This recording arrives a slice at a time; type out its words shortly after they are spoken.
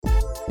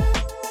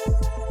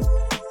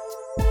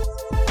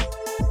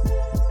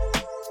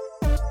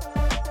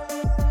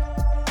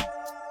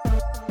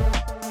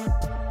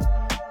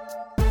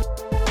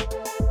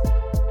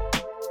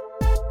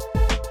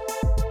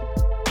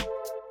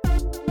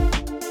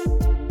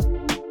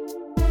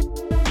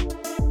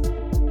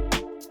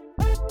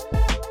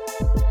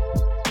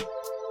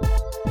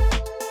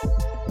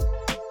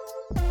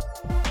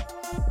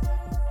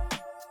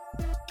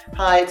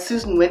Hi, it's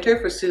Susan Winter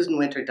for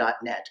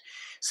SusanWinter.net.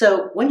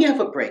 So when you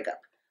have a breakup,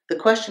 the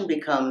question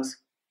becomes,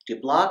 do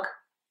you block?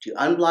 Do you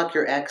unblock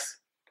your ex?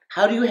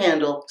 How do you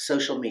handle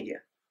social media?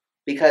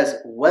 Because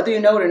whether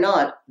you know it or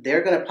not,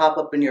 they're going to pop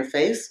up in your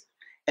face,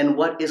 and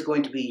what is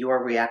going to be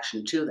your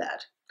reaction to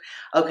that?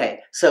 Okay,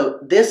 so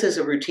this is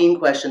a routine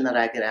question that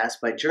I get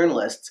asked by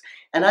journalists,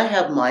 and I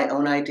have my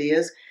own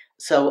ideas,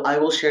 so I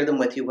will share them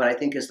with you, what I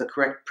think is the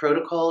correct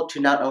protocol to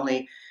not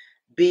only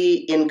be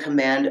in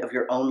command of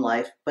your own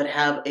life, but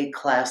have a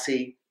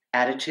classy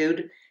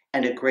attitude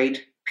and a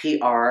great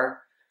PR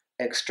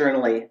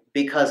externally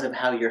because of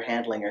how you're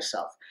handling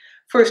yourself.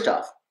 First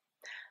off,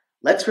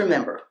 let's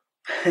remember,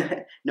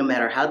 no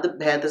matter how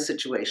bad the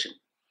situation,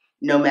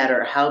 no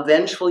matter how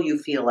vengeful you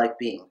feel like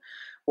being,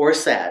 or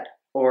sad,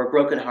 or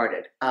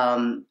brokenhearted,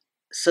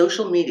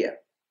 social media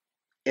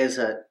is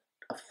a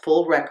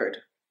full record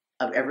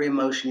of every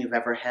emotion you've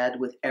ever had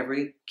with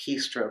every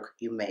keystroke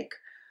you make.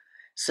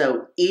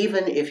 So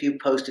even if you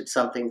posted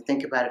something,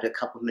 think about it a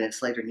couple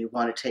minutes later and you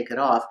want to take it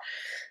off,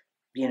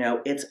 you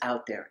know, it's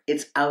out there.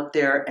 It's out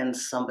there and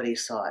somebody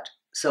saw it.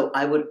 So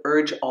I would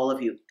urge all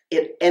of you,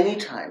 at any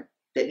time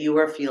that you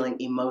are feeling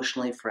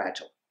emotionally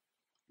fragile,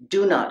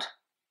 do not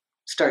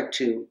start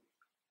to,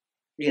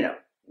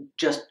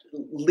 just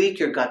leak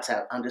your guts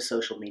out onto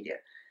social media.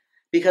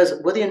 Because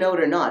whether you know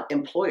it or not,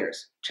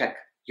 employers check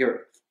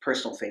your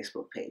personal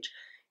Facebook page.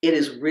 It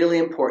is really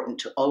important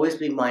to always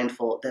be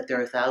mindful that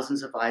there are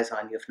thousands of eyes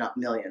on you, if not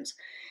millions,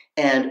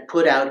 and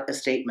put out a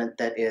statement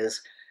that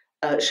is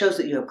shows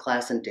that you have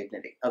class and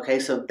dignity. Okay,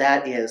 so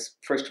that is,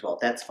 first of all,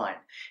 that's fine.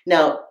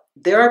 Now,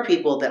 there are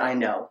people that I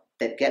know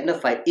that get in a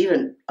fight,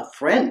 even a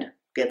friend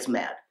gets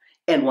mad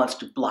and wants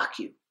to block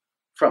you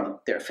from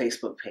their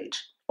Facebook page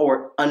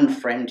or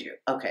unfriend you.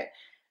 Okay,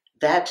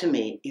 that to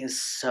me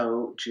is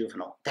so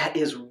juvenile. That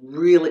is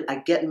really,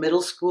 I get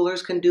middle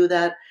schoolers can do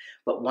that,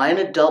 but why an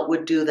adult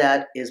would do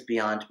that is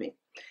beyond me.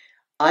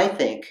 I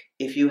think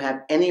if you have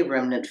any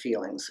remnant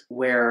feelings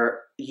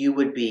where you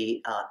would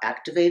be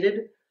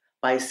activated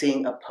by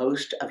seeing a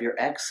post of your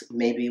ex,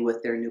 maybe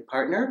with their new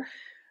partner,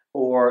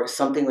 or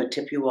something would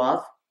tip you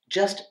off,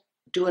 just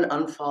do an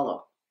unfollow.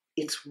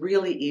 It's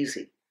really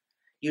easy.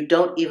 You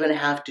don't even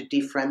have to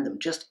defriend them.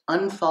 Just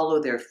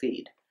unfollow their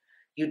feed.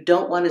 You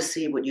don't want to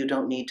see what you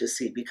don't need to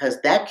see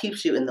because that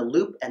keeps you in the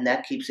loop and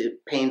that keeps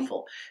it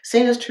painful.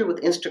 Same is true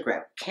with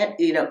Instagram.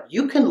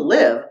 You can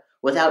live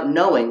without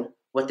knowing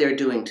what they're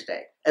doing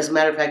today. As a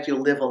matter of fact,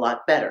 you'll live a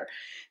lot better.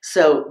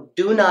 So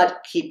do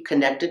not keep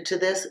connected to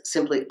this.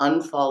 Simply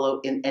unfollow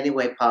in any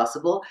way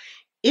possible.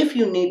 If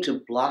you need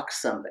to block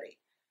somebody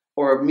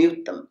or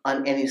mute them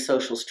on any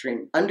social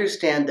stream,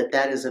 understand that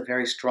that is a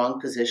very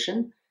strong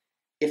position.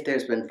 If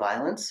there's been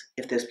violence,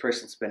 if this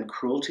person's been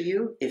cruel to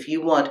you, if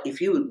you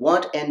would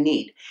want and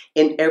need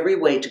in every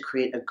way to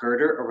create a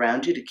girder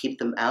around you to keep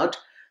them out,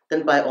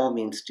 then by all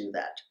means do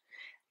that.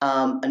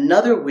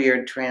 Another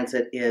weird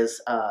transit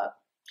is, got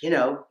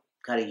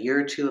a year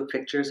or two of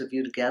pictures of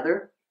you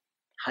together.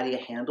 How do you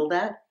handle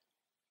that?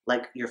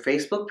 Like your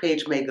Facebook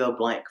page may go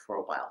blank for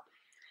a while.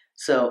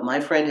 So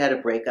my friend had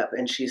a breakup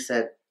and she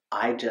said,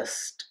 I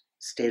just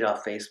stayed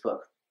off Facebook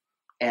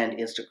and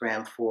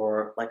Instagram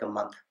for like a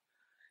month.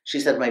 She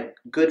said, my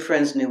good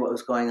friends knew what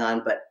was going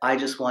on, but I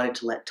just wanted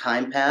to let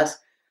time pass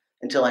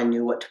until I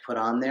knew what to put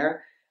on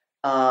there.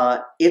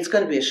 It's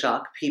going to be a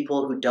shock.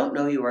 People who don't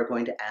know you are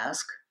going to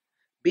ask.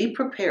 Be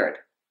prepared.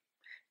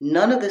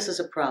 None of this is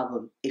a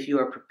problem if you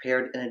are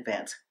prepared in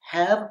advance.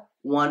 Have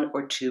 1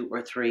 or 2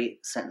 or 3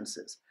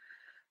 sentences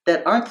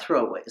that aren't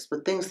throwaways,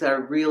 but things that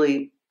are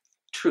really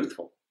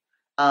truthful,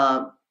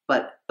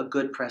 but a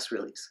good press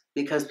release.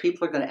 Because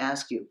people are going to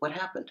ask you, what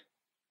happened?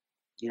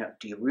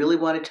 Do you really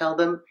want to tell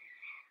them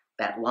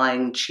that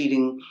lying,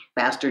 cheating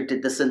bastard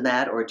did this and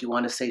that, or do you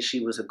want to say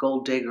she was a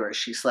gold digger or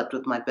she slept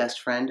with my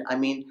best friend? I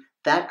mean,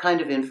 that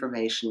kind of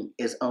information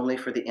is only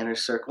for the inner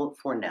circle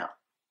for now.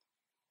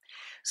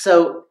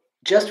 So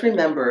just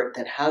remember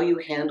that how you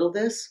handle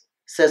this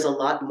says a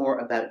lot more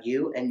about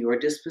you and your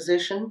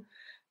disposition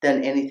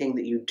than anything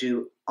that you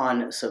do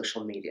on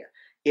social media.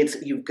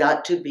 You've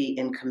got to be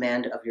in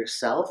command of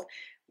yourself.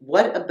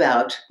 What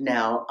about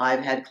now,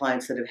 I've had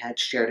clients that have had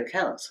shared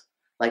accounts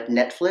like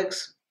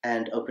Netflix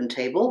and Open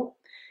Table.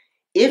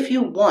 If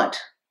you want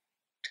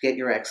to get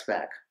your ex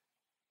back,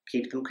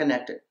 keep them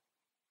connected.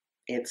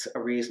 It's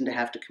a reason to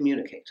have to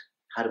communicate.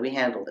 How do we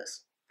handle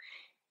this?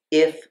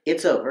 If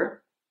it's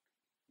over,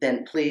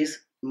 then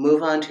please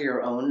move on to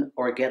your own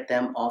or get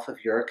them off of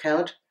your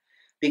account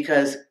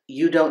because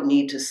you don't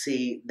need to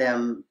see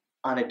them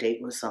on a date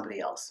with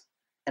somebody else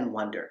and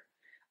wonder.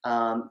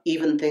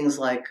 Even things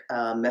like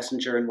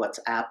Messenger and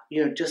WhatsApp,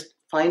 just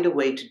find a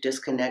way to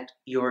disconnect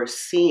your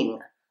seeing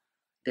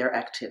their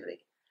activity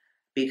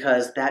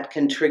because that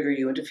can trigger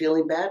you into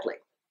feeling badly.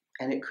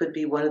 And it could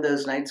be one of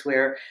those nights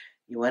where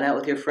you went out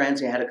with your friends,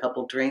 you had a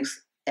couple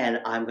drinks, and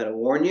I'm going to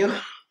warn you,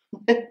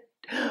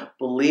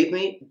 believe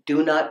me,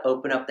 do not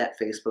open up that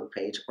Facebook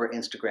page or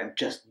Instagram.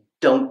 Just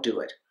don't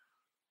do it.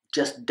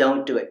 Just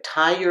don't do it.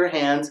 Tie your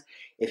hands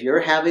If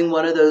you're having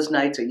one of those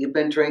nights or you've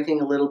been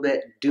drinking a little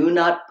bit, do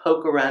not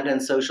poke around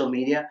on social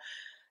media,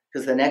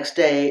 because the next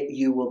day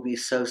you will be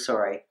so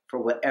sorry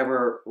for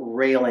whatever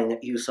railing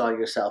you saw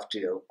yourself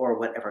do or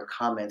whatever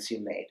comments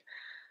you made.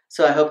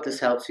 So I hope this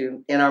helps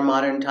you. In our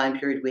modern time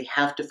period, we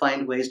have to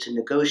find ways to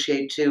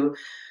negotiate, to,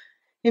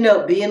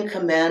 be in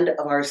command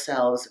of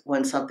ourselves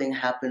when something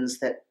happens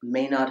that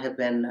may not have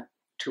been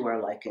to our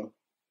liking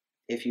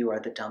if you are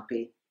the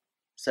dumpy.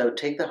 So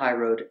take the high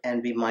road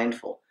and be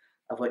mindful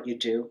of what you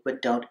do,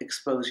 but don't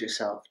expose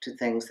yourself to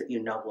things that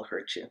you know will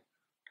hurt you.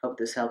 Hope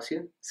this helps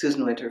you.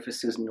 Susan Winter for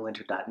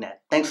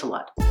SusanWinter.net. Thanks a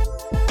lot.